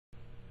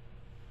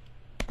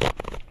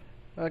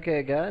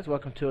Okay, guys,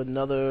 welcome to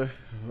another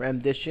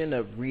rendition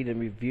of Read and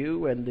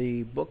Review. And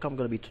the book I'm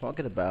going to be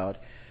talking about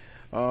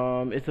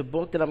it's a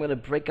book that I'm going to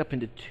break up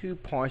into two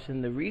parts.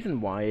 And the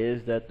reason why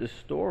is that the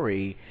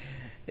story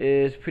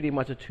is pretty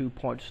much a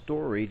two-part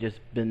story, just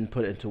been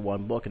put into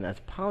one book, and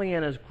that's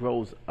Pollyanna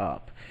Grows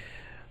Up.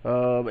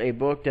 A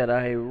book that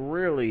I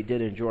really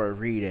did enjoy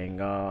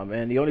reading.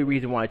 And the only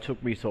reason why it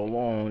took me so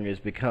long is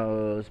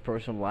because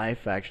personal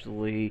life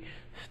actually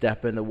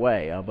stepped in the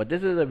way. But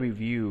this is a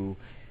review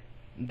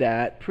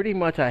that pretty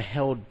much I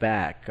held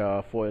back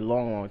for a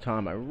long, long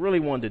time. I really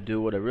wanted to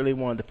do it. I really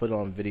wanted to put it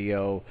on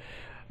video.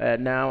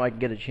 And now I can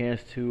get a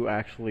chance to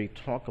actually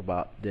talk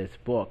about this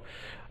book.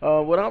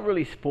 Without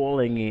really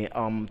spoiling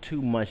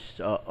too much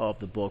of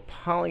the book,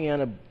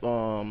 Pollyanna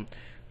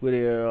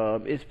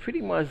is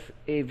pretty much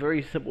a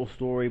very simple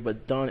story,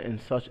 but done in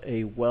such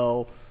a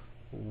well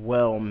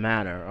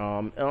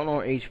manner.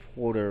 Eleanor H.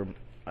 Porter,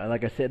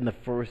 like I said in the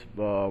first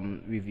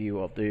review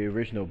of the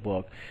original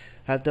book,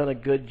 have done a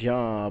good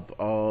job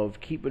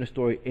of keeping the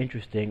story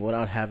interesting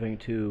without having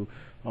to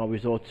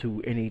resort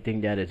to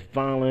anything that is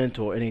violent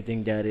or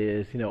anything that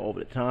is, over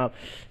the top.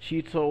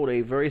 She told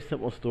a very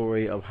simple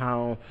story of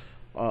how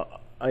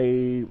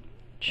a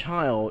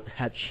child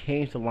had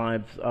changed the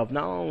lives of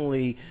not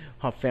only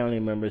her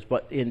family members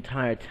but the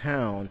entire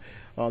town,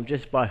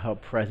 just by her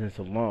presence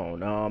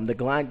alone. The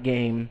Glad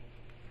game,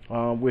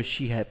 which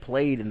she had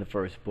played in the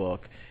first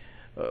book,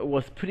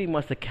 was pretty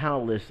much the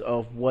catalyst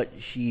of what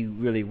she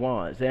really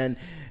was. And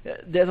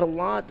there's a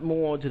lot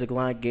more to the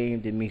Glad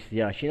game than meets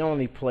the eye. She not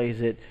only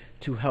plays it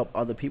to help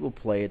other people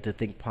play it, to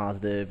think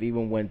positive,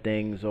 even when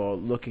things are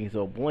looking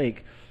so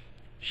bleak.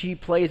 She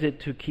plays it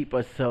to keep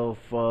herself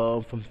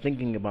from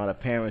thinking about her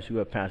parents who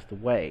have passed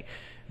away.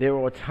 There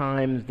are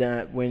times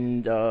that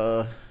when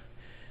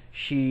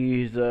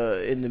she's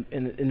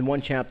in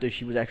one chapter,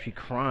 she was actually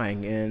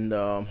crying in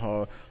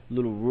her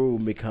little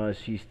room because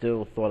she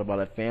still thought about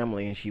her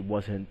family and she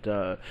wasn't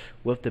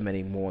with them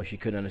anymore. She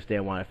couldn't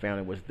understand why her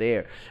family was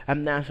there,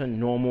 and that's a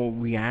normal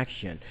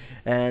reaction.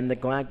 And the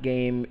Glad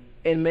game,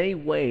 in many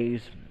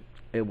ways,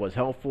 it was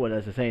helpful, and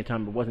at the same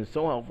time, it wasn't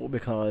so helpful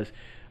because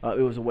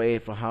it was a way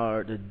for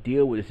her to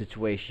deal with the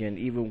situation,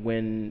 even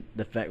when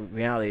the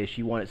reality is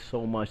she wanted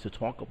so much to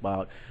talk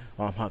about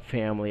her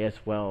family as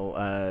well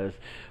as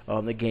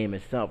the game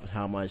itself and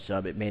how much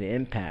it made an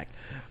impact.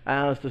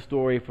 As the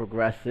story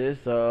progresses,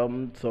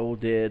 so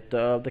did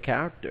the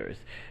characters,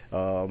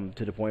 to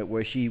the point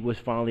where she was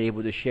finally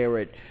able to share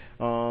it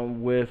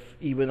with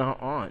even her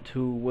aunt,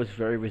 who was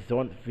very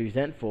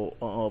resentful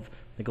of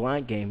the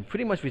Glad game,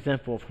 pretty much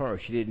resentful of her.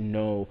 She didn't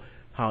know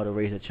how to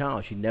raise a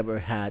child. She never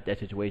had that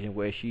situation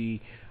where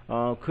she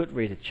could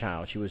raise a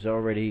child. She was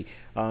already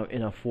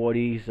in her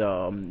 40s,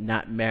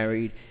 not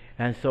married,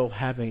 and so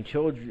having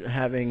children,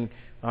 having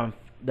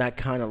that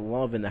kind of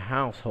love in the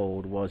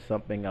household was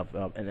something of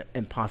an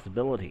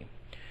impossibility.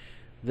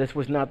 This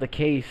was not the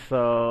case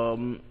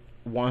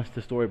once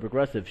the story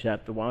progressed.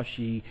 After a while,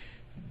 she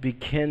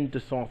began to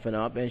soften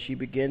up and she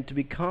began to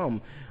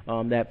become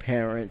that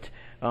parent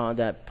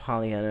that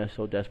Pollyanna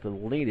so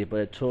desperately needed.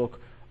 But it took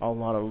a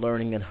lot of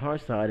learning on her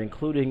side,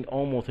 including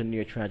almost a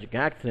near tragic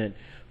accident,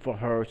 for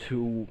her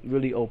to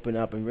really open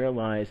up and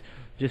realize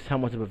just how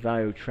much of a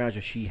valued treasure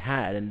she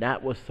had. And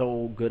that was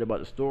so good about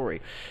the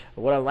story.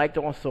 What I liked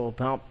also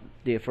about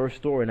the first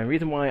story, and the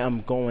reason why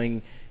I'm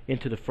going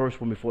into the first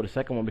one before the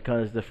second one,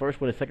 because the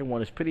first one and the second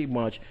one is pretty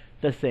much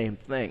the same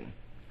thing.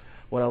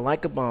 What I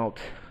like about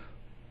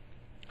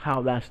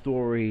how that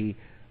story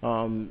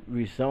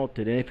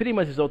resulted, and it pretty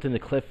much resulted in the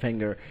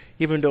cliffhanger.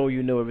 Even though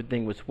you know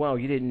everything was well,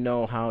 you didn't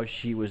know how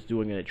she was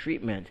doing in the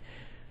treatment.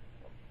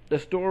 The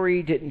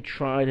story didn't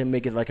try to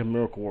make it like a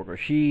miracle worker.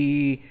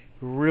 She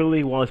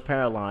really was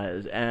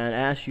paralyzed, and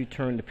as you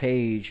turn the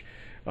page,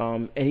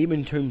 and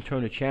even turn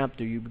the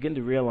chapter, you begin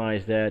to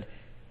realize that,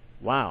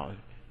 wow,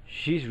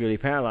 she's really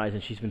paralyzed,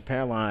 and she's been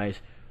paralyzed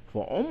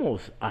for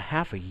almost a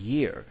half a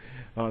year.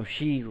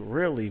 She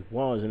really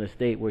was in a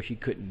state where she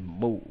couldn't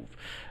move.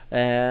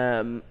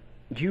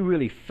 You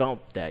really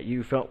felt that.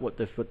 You felt what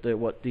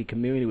the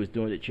community was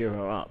doing to cheer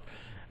her up.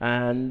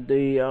 And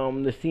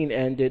the scene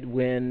ended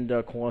when,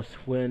 of course,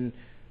 when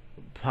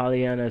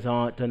Pollyanna's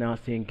aunt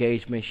announced the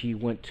engagement. She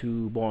went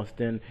to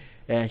Boston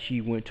and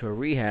she went to a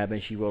rehab,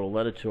 and she wrote a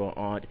letter to her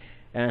aunt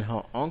and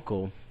her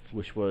uncle,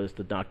 which was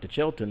the Dr.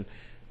 Chilton,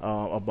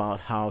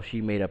 about how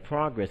she made her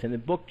progress. And the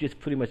book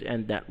just pretty much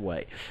ended that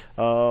way.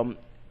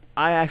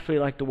 I actually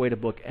like the way the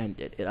book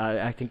ended.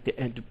 I think the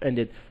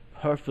ended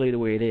perfectly the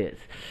way it is.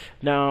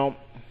 Now,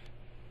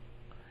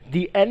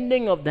 the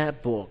ending of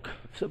that book,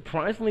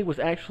 surprisingly, was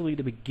actually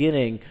the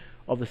beginning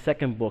of the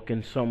second book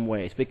in some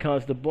ways,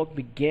 because the book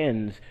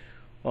begins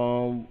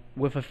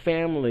with a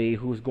family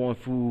who's going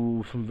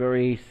through some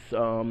very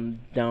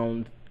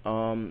downtime.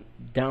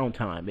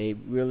 They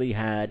really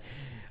had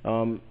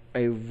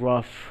a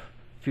rough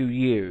few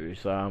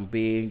years,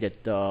 being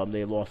that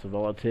they lost a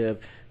relative,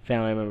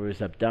 family members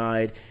have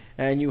died,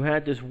 and you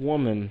had this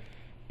woman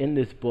in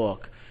this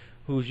book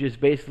who just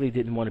basically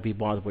didn't want to be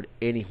bothered with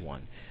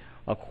anyone.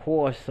 Of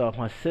course,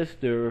 my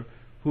sister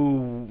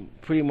who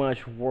pretty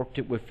much worked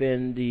it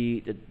within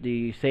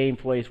the same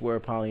place where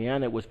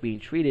Pollyanna was being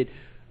treated,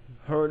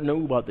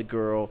 knew about the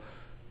girl,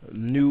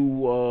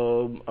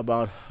 knew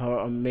about her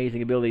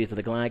amazing abilities to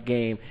the glad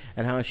game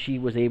and how she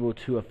was able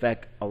to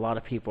affect a lot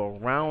of people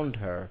around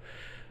her.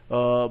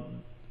 Uh,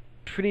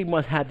 Pretty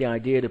much had the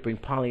idea to bring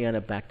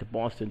Pollyanna back to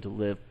Boston to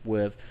live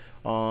with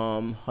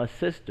her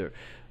sister.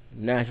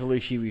 Naturally,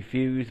 she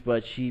refused,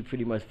 but she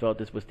pretty much felt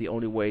this was the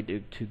only way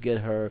to get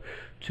her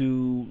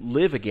to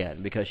live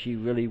again because she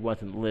really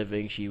wasn't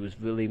living. She was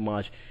really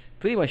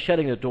pretty much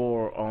shutting the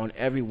door on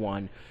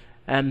everyone.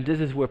 And this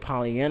is where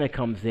Pollyanna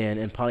comes in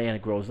and Pollyanna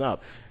grows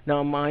up.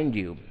 Now, mind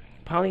you,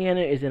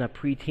 Pollyanna is in her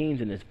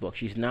preteens in this book.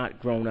 She's not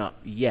grown up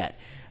yet.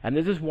 And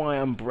this is why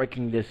I'm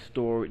breaking this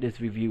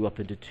review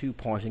up into two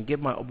parts and give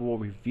my overall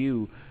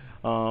review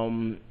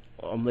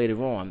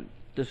later on.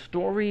 The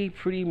story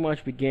pretty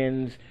much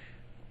begins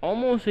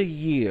almost a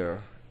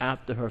year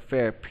after her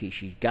therapy.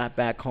 She got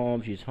back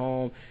home. She's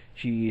home.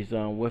 She's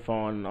with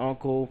an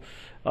uncle.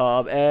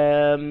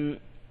 And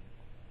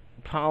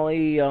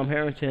Polly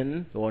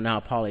Harrington, or now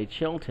Polly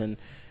Chilton,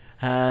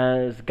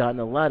 has gotten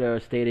a letter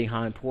stating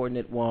how important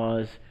it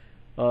was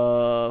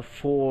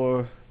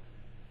for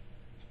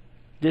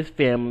this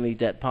family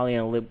that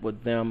Pollyanna lived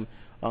with them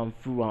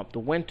throughout the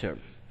winter.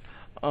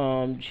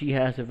 She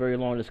has a very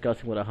long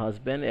discussion with her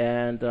husband,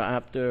 and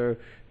after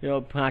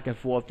back and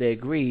forth, they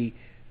agree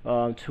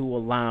to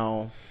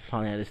allow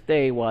Pollyanna to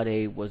stay while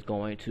they was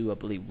going to, I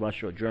believe,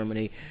 Russia or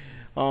Germany.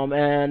 So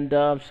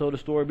the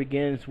story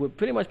begins with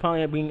pretty much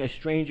Pollyanna being a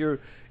stranger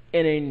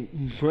in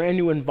a brand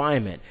new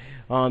environment.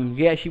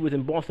 Yeah, she was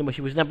in Boston, but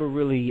she was never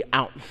really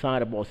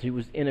outside of Boston. She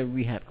was in a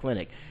rehab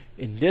clinic.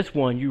 In this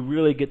one, you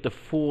really get the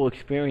full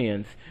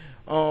experience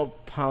of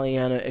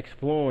Pollyanna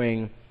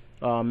exploring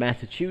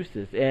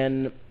Massachusetts.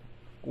 And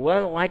what I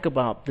like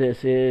about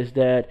this is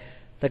that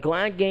the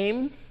glad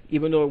game,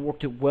 even though it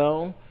worked it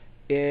well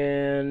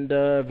in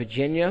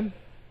Virginia,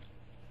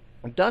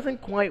 it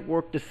doesn't quite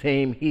work the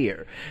same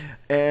here.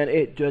 And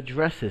it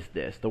addresses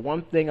this. The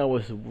one thing I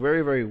was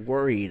very, very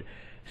worried,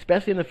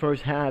 especially in the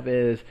first half,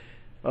 is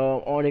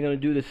are they going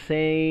to do the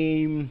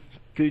same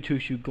Good to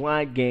Shoot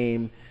glad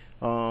game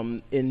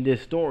in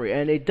this story?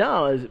 And it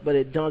does, but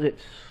it does it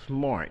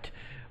smart.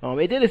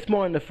 It did it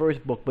smart in the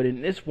first book, but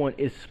in this one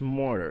it's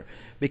smarter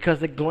because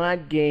the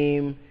glad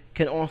game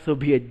can also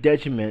be a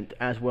detriment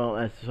as well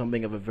as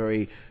something of a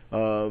very,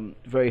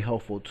 very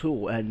helpful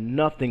tool. And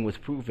nothing was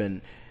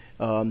proven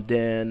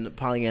than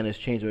Pollyanna's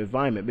change of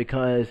environment,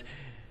 because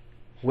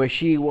where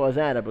she was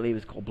at, I believe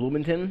it's called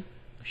Bloomington,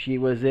 she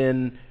was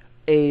in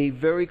a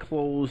very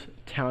closed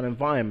town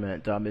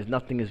environment.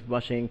 Nothing is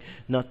rushing,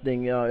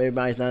 nothing.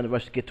 Everybody's not in a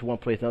rush to get to one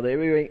place or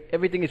another.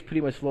 Everything is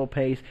pretty much slow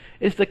paced.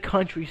 It's the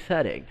country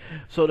setting,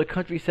 so the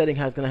country setting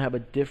has going to have a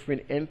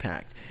different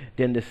impact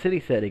than the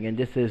city setting, and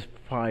this is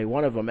probably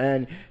one of them.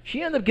 And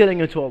she ended up getting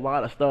into a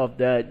lot of stuff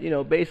that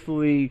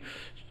basically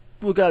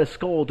we got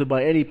scolded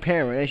by any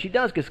parent, and she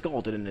does get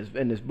scolded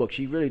in this book.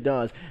 She really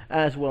does,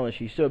 as well as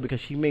she should, because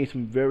she made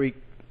some very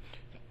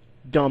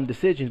dumb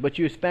decisions. But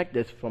you expect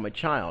this from a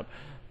child.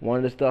 One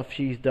of the stuff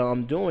she's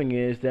doing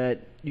is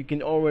that you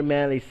can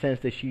automatically sense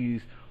that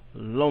she's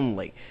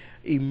lonely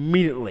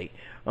immediately.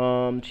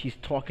 She's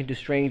talking to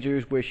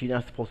strangers where she's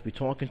not supposed to be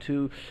talking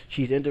to.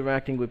 She's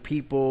interacting with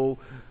people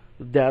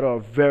that are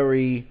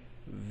very,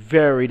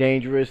 very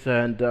dangerous,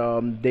 and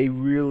they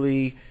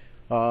really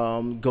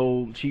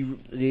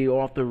the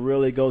author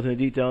really goes into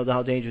details of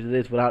how dangerous it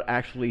is without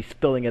actually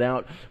spilling it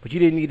out. But you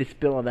didn't need to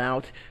spill it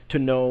out to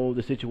know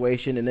the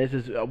situation. And this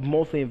is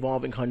mostly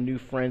involving her new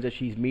friends that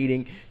she's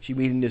meeting. She's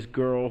meeting this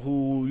girl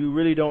who you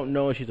really don't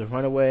know if she's a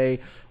runaway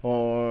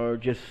or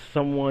just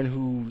someone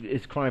who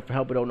is crying for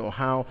help but don't know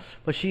how.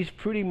 But she's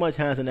pretty much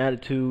has an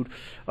attitude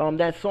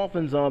that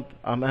softens up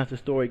as the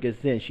story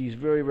gets in. She's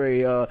very,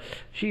 very,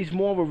 she's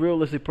more of a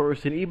realistic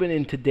person, even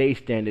in today's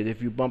standard.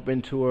 If you bump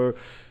into her,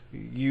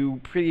 you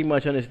pretty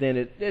much understand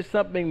that there's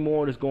something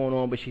more that's going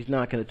on, but she's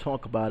not going to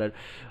talk about it.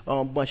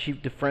 But she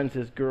befriends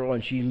this girl,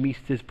 and she meets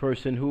this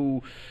person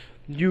who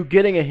you're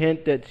getting a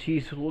hint that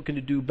she's looking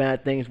to do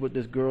bad things with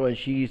this girl, and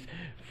she's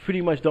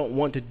pretty much don't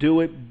want to do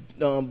it.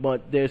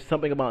 But there's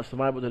something about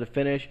survival to the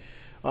finish.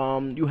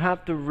 You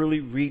have to really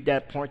read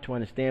that part to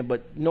understand,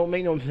 but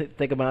make no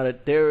mistake about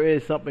it. There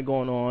is something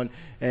going on,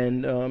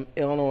 and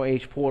Eleanor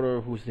H.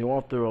 Porter, who's the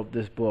author of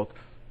this book,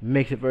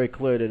 makes it very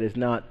clear that it's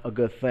not a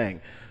good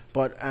thing.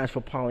 But as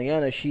for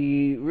Pollyanna,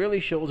 she really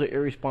shows her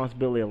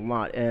irresponsibility a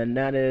lot, and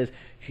that is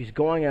she's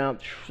going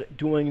out,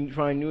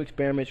 trying new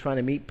experiments, trying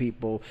to meet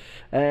people,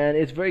 and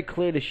it's very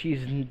clear that she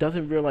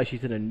doesn't realize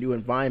she's in a new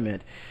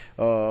environment.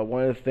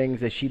 One of the things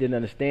that she didn't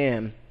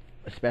understand,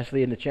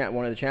 especially in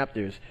one of the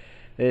chapters,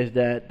 is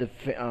that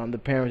the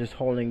parents is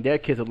holding their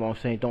kids along,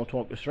 saying, "Don't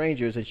talk to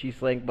strangers," and she's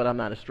saying, "But I'm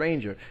not a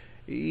stranger."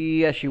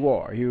 Yes, you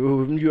are.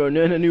 You're in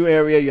a new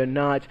area you're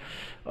not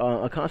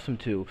accustomed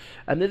to.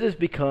 And this is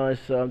because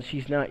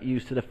she's not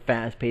used to the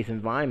fast-paced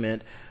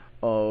environment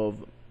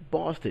of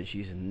Boston.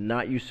 She's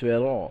not used to it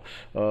at all.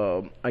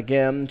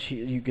 Again,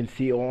 you can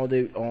see all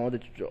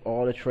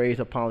the traits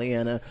of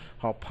Pollyanna,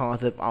 her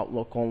positive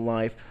outlook on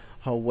life,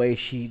 her way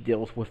she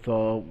deals with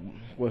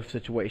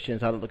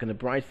situations, how to look on the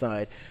bright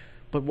side.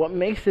 But what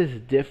makes this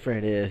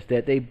different is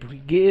that they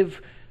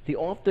give the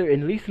author, at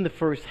least in the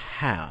first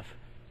half,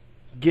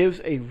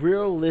 gives a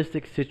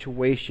realistic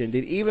situation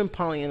that even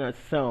Pollyanna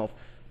herself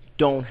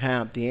don't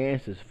have the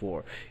answers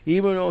for.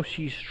 Even though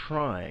she's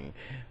trying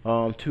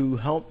to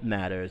help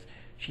matters,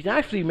 she's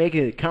actually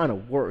making it kind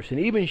of worse. And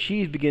even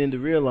she's beginning to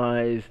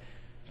realize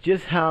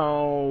just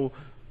how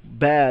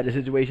bad the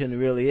situation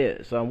really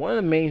is. One of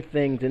the main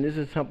things, and this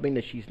is something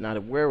that she's not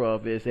aware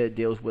of, is that it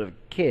deals with a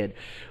kid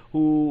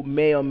who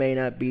may or may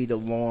not be the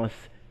lost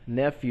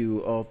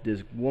nephew of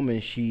this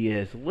woman she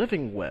is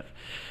living with.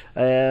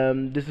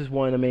 This is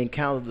one of the main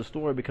characters of the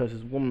story because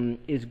this woman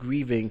is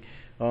grieving.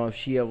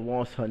 She have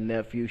lost her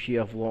nephew. She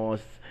have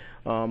lost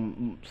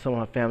some of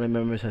her family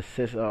members, her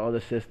other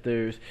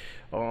sisters,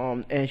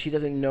 and she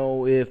doesn't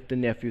know if the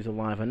nephew's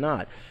alive or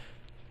not.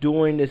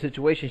 During this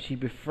situation, she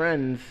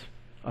befriends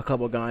a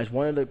couple of guys.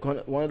 One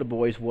of the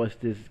boys was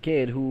this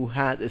kid who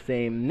had the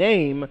same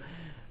name,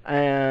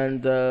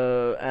 and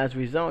as a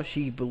result,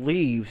 she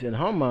believes in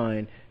her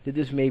mind that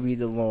this may be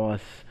the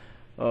lost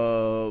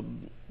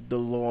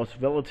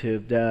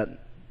relative that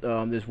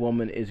this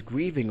woman is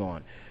grieving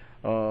on.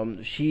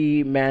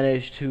 She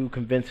managed to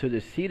convince her to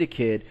see the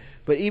kid,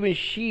 but even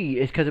she,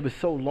 it's because it was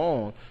so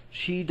long,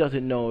 she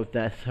doesn't know if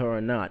that's her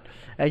or not.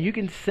 And you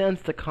can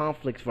sense the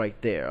conflicts right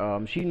there.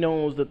 She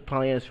knows that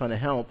Pollyanna's trying to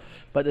help,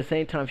 but at the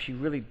same time, she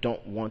really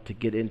don't want to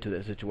get into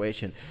the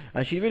situation.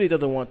 And she really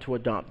doesn't want to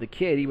adopt the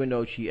kid, even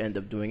though she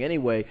ended up doing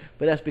anyway.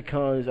 But that's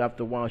because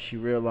after a while, she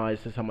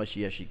realizes how much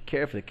she actually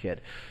cared for the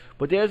kid.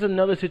 But there's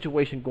another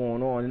situation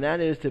going on, and that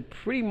is to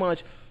pretty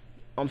much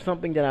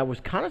something that I was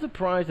kind of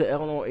surprised that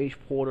Eleanor H.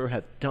 Porter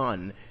had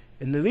done,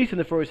 and at least in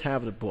the first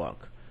half of the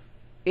book.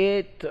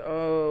 It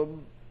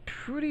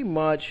pretty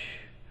much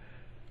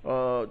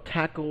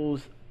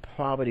tackles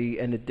poverty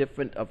and the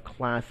different of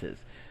classes,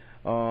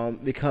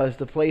 because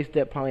the place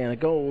that Pollyanna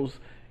goes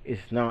is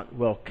not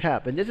well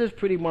kept. And this is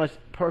pretty much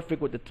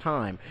perfect with the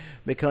time,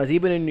 because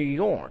even in New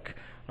York,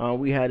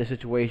 we had a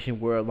situation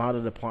where a lot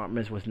of the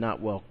apartments was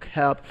not well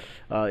kept.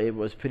 It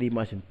was pretty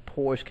much in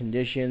poor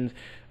conditions,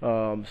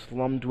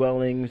 slum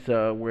dwellings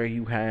where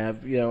you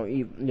have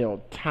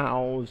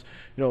towels,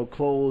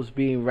 clothes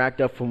being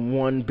racked up from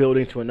one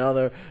building to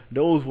another.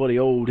 Those were the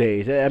old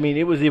days. I mean,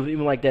 it was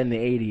even like that in the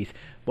 80s.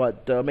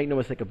 But make no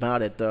mistake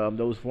about it,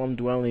 those slum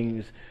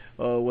dwellings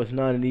was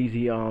not an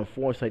easy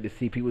foresight to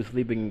see people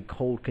sleeping in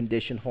cold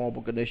condition,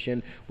 horrible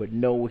condition, with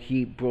no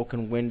heat,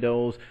 broken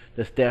windows.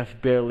 The staff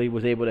barely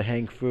was able to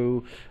hang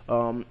through.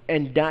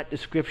 And that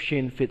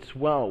description fits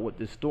well with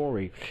the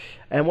story.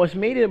 And what's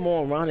made it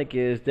more ironic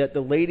is that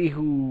the lady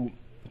who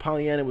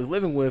Pollyanna was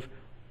living with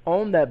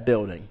owned that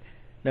building.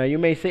 Now, you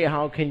may say,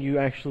 how can you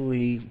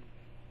actually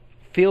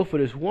feel for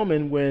this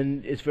woman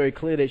when it's very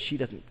clear that she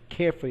doesn't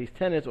care for these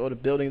tenants or the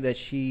building that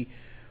she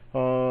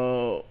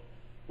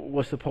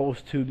was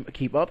supposed to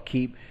keep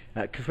upkeep,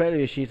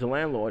 credit she's the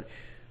landlord.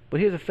 But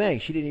here's the thing,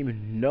 she didn't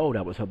even know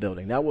that was her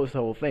building. That was the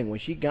whole thing. When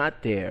she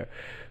got there,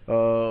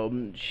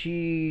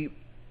 she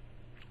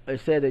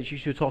said that she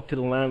should talk to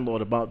the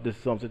landlord about this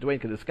situation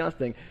because it's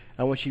disgusting.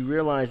 And when she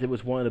realized it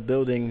was one of the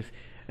buildings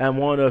and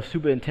one of the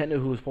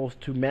superintendent who was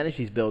supposed to manage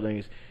these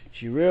buildings,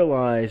 she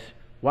realized,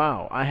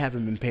 wow, I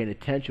haven't been paying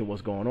attention to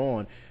what's going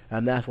on.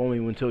 And that's only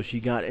until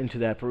she got into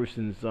that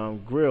person's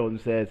grill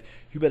and says,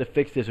 you better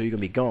fix this or you're going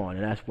to be gone.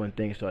 And that's when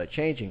things started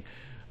changing.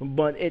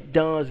 But it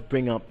does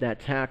bring up that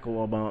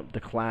tackle about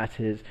the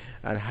classes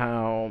and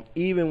how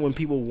even when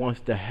people wants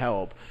to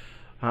help,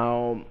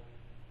 how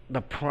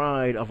the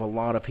pride of a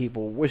lot of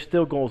people, which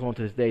still goes on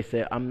to this day,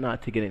 say, I'm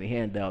not taking any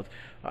handouts.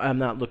 I'm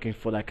not looking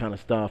for that kind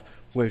of stuff.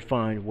 We're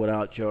fine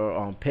without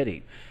your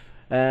pity.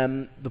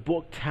 The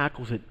book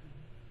tackles it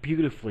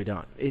beautifully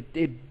done.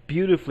 It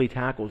beautifully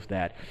tackles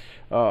that.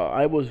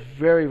 I was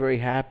very, very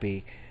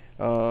happy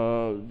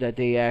that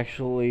they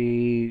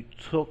actually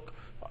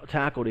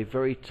tackled a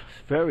very,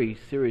 very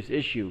serious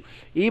issue,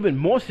 even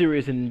more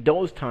serious in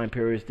those time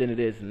periods than it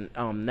is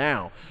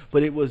now.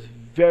 But it was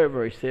very,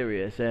 very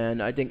serious,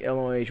 and I think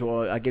Eleanor H.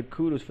 I give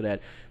kudos for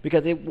that,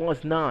 because it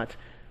was not,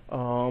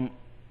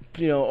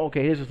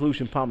 okay, here's a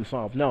solution, problem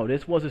solved. No,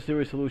 this was a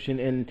serious solution,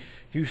 and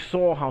you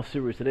saw how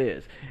serious it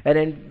is,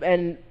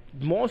 and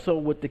more so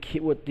with the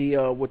kid, with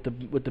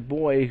the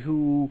boy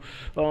who,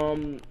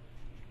 for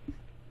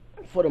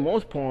the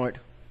most part,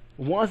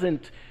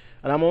 wasn't.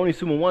 And I'm only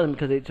assuming wasn't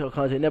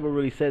because they never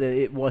really said that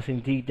it was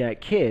indeed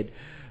that kid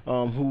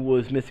who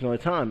was missing all the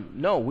time.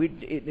 No,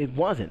 it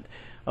wasn't.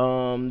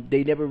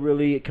 They never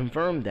really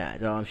confirmed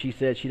that. She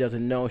said she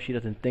doesn't know, she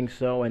doesn't think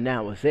so, and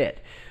that was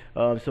it.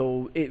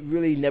 So it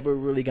really never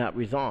really got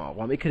resolved.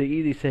 It could have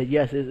easily said,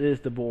 yes, this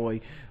is the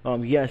boy.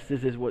 Yes,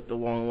 this is what the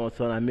long lost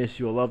son, I miss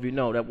you, I love you.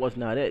 No, that was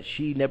not it.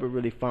 She never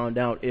really found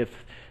out if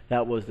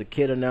that was the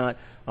kid or not.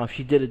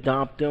 She did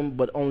adopt him,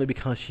 but only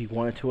because she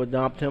wanted to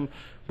adopt him.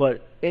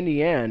 But in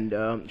the end,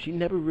 she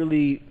never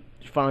really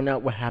found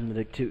out what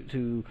happened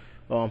to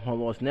her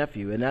lost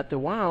nephew. And after a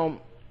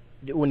while,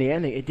 when the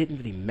ending, it didn't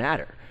really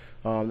matter.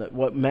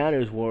 What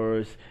matters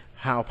was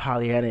how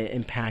Pollyanna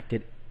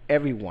impacted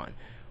everyone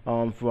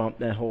from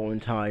that whole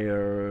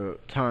entire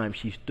time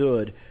she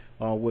stood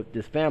with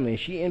this family. And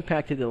she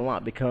impacted it a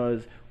lot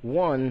because,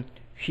 one,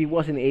 she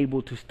wasn't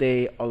able to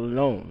stay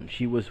alone.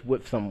 She was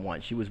with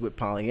someone. She was with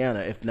Pollyanna.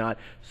 If not,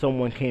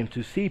 someone came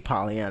to see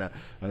Pollyanna.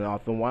 And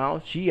after a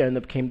while, she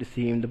ended up came to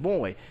seeing the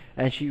boy.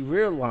 And she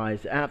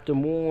realized after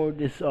more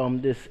this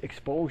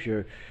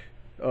exposure,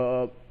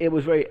 it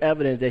was very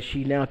evident that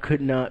she now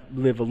could not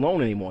live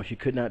alone anymore. She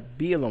could not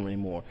be alone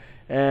anymore,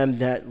 and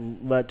that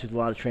led to a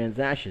lot of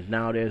transactions.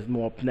 Now there's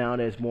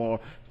more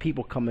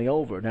people coming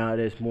over. Now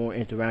there's more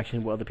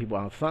interaction with other people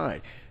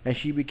outside, and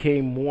she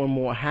became more and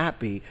more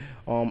happy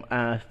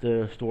as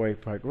the story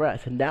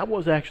progressed. And that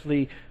was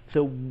actually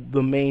the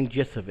main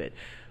gist of it.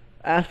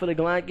 As for the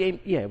Glad game,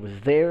 yeah, it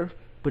was there,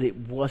 but it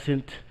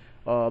wasn't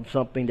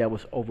something that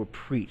was over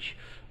preached.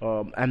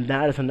 And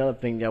that is another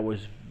thing that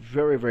was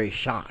very, very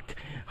shocked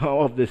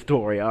of this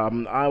story.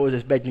 I was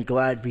expecting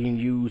Glad being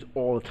used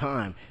all the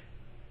time.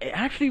 It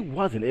actually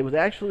wasn't. It was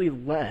actually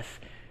less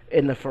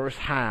in the first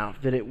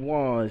half than it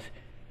was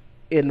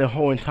in the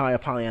whole entire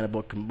Pollyanna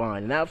book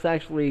combined. And that was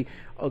actually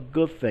a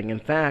good thing. In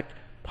fact,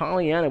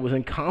 Pollyanna was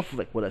in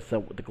conflict with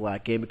herself with the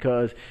Glad game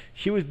because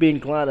she was being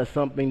glad of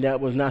something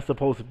that was not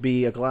supposed to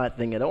be a glad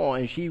thing at all.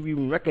 And she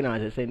even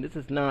recognized it, saying, this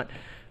is not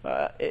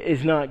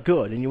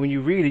good. And when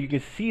you read it, you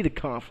can see the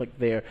conflict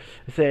there,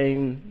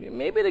 saying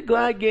maybe the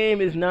Glad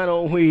game is not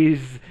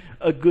always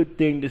a good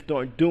thing to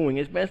start doing,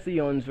 especially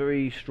on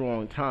very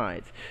strong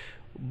tides.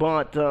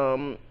 But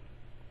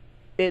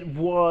it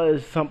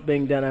was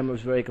something that I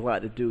was very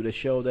glad to do, to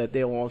show that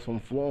there are some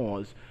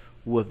flaws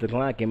with the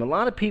Glad game. A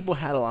lot of people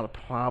had a lot of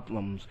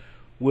problems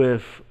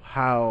with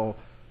how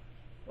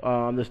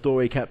the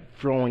story kept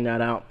throwing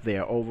that out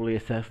there, overly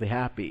excessively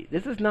happy.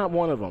 This is not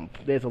one of them.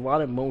 There's a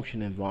lot of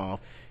emotion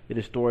involved in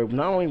the story,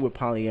 not only with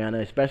Pollyanna,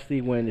 especially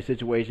when the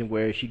situation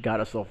where she got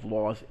herself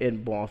lost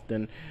in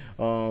Boston.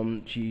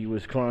 She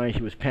was crying,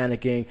 she was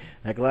panicking.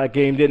 That Glad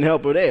game didn't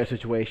help her there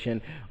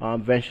situation.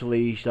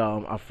 Eventually,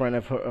 a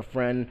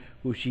friend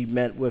who she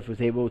met with was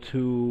able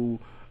to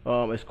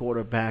escort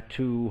her back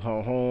to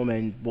her home,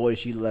 and boy,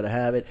 she let her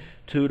have it,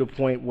 to the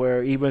point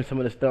where even some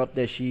of the stuff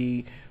that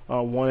she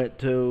wanted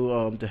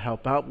to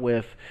help out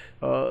with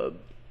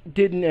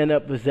didn't end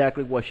up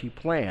exactly what she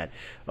planned.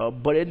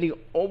 But in the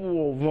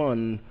overall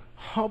run,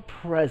 her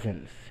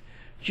presence,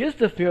 just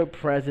the mere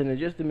presence and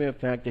just the mere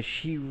fact that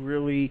she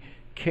really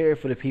cared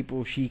for the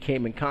people she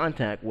came in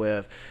contact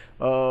with,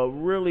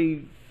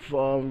 really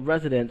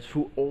resonates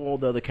through all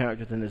the other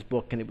characters in this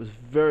book, and it was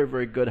very,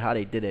 very good how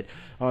they did it.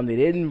 They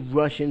didn't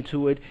rush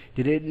into it.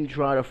 They didn't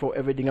try to throw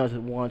everything else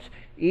at once.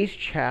 Each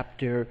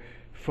chapter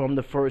from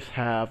the first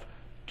half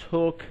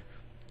took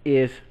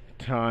its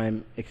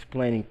time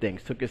explaining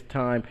things, took its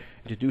time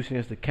introducing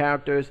us to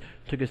characters,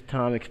 took its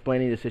time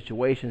explaining the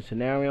situation,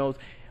 scenarios,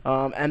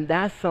 and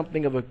that's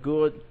something of a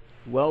good,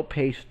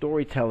 well-paced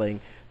storytelling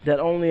that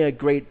only a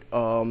great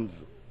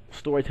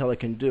storyteller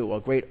can do, a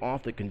great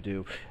author can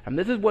do. And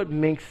this is what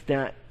makes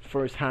that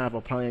first half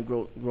of Pollyanna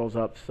Grows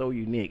Up so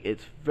unique.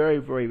 It's very,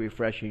 very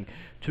refreshing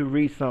to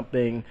read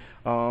something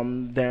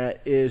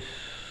that is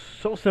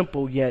so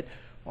simple yet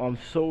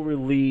so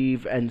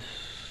relieved and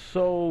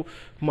so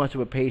much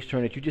of a page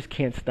turn that you just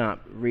can't stop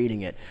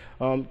reading it.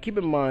 Keep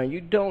in mind, you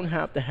don't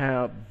have to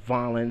have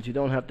violence, you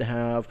don't have to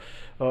have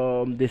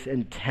this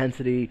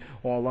intensity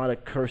or a lot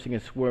of cursing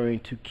and swearing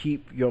to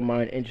keep your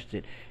mind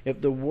interested.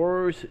 If the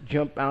words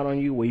jump out on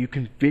you where you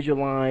can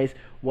visualize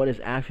what is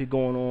actually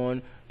going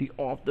on, the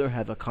author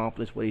has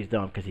accomplished what he's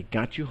done, because he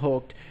got you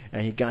hooked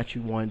and he got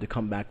you wanting to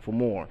come back for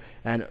more.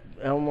 And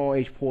Eleanor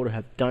H. Porter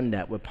has done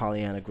that with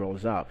Pollyanna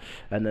Grows Up,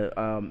 and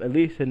at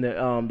least in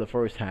the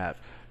first half.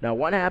 Now,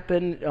 what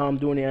happened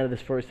during the end of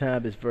this first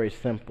half is very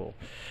simple.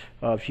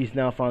 She's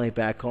now finally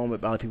back home. A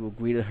lot of people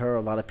greeted her.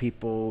 A lot of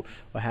people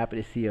are happy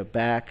to see her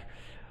back.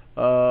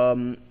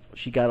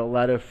 She got a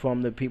letter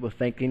from the people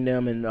thanking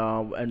them and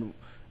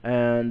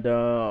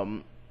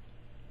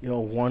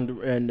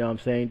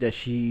saying that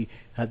she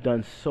had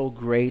done so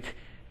great,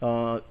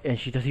 and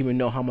she doesn't even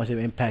know how much of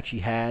an impact she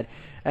had.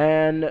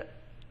 And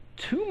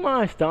to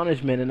my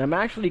astonishment, and I'm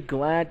actually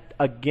glad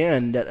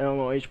again that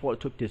Eleanor H. Porter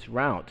took this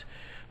route,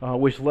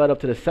 which led up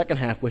to the second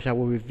half, which I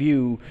will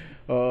review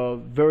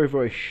very,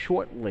 very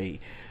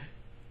shortly.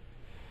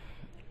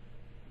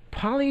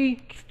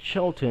 Polly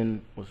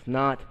Chilton was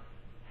not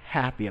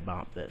happy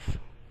about this.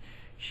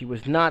 She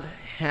was not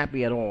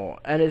happy at all.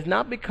 And it's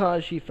not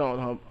because she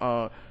felt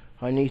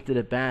her niece did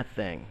a bad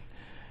thing.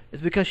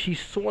 It's because she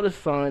saw the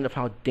sign of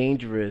how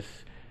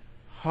dangerous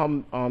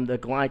the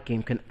Glad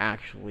game can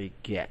actually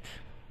get.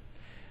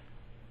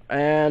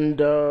 And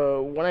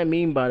what I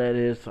mean by that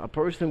is a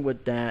person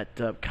with that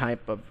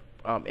type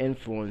of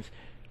influence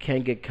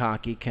can get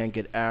cocky, can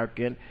get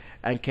arrogant,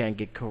 and can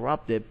get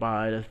corrupted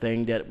by the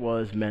thing that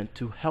was meant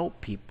to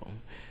help people.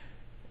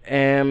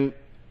 And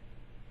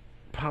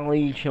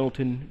Polly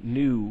Chilton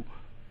knew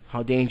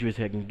how dangerous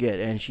it can get.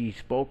 And she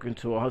spoken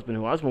to her husband.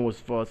 Her husband was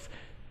first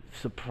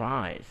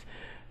surprised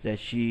that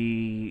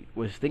she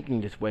was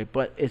thinking this way,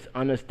 but it's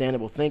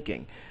understandable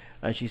thinking.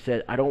 And she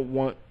said, I don't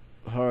want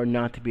her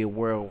not to be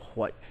aware of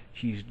what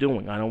she's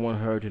doing. I don't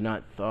want her to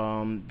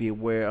not be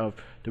aware of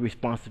the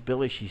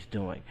responsibility she's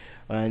doing.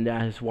 And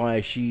that is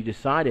why she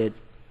decided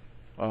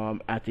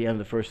at the end of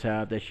the first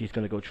half that she's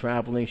going to go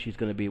traveling, she's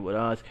going to be with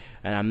us,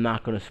 and I'm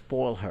not going to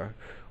spoil her,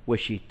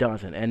 which she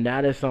doesn't. And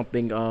that is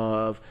something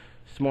of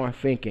smart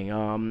thinking.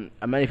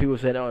 Many people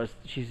said, oh,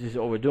 she's just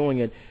overdoing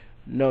it.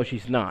 No,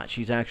 she's not.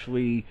 She's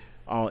actually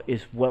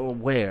is well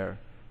aware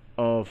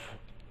of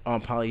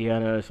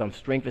Pollyanna's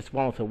strengths as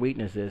well as her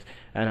weaknesses,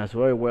 and is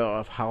very aware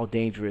of how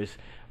dangerous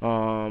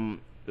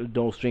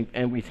those strengths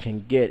and weaknesses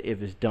can get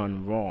if it's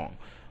done wrong.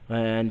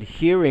 And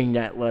hearing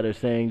that letter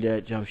saying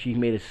that she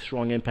made a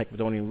strong impact but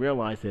don't even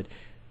realize it,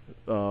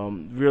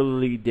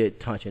 really did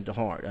touch into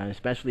heart. And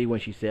especially when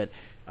she said,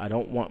 I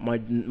don't want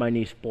my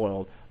niece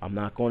spoiled. I'm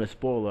not going to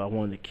spoil her. I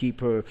wanted to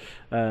keep her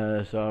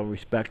as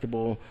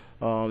respectable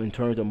in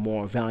terms of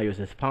moral values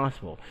as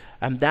possible.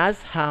 And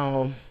that's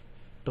how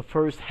the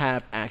first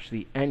half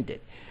actually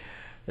ended.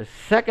 The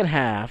second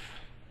half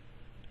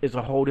is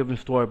a whole different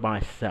story by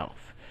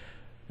itself.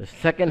 The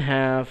second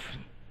half,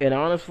 and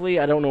honestly,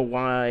 I don't know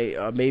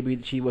why.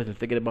 Maybe she wasn't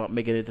thinking about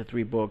making it to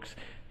 3 books.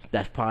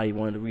 That's probably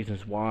one of the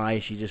reasons why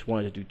she just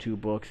wanted to do 2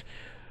 books.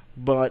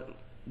 But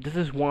this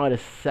is why the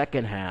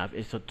second half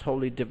is a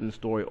totally different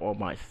story all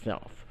by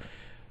itself.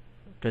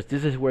 Because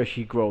this is where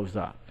she grows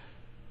up.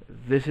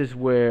 This is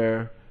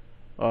where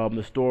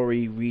the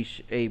story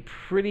reached a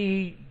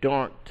pretty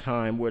dark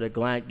time where the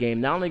Glad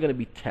game not only going to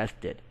be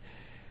tested,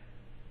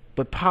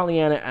 but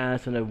Pollyanna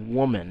as a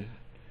woman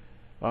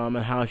and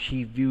how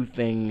she viewed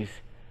things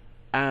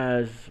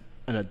as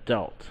an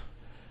adult.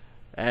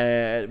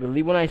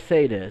 Believe when I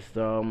say this,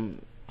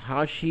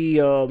 how she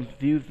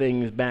viewed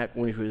things back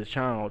when she was a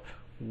child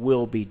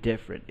will be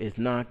different. It's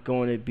not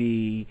going to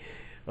be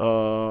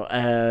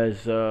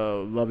as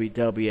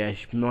lovey-dovey as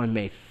one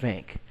may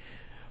think.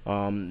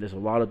 There's a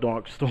lot of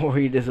dark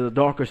story. This is a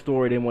darker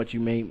story than what you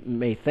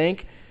may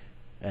think,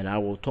 and I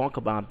will talk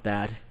about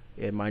that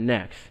in my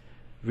next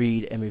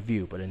read and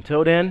review. But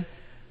until then,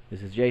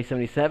 this is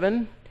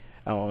J77,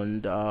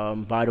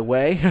 and by the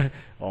way,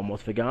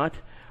 almost forgot,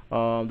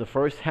 the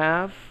first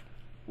half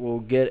will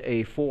get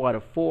a 4 out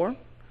of 4.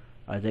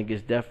 I think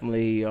it's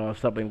definitely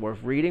something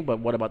worth reading. But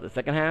what about the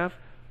second half?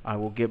 I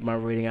will give my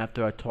rating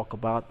after I talk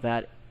about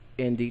that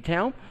in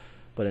detail.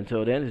 But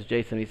until then, this is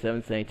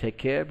J77 saying take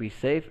care, be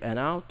safe, and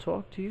I'll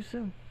talk to you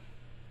soon.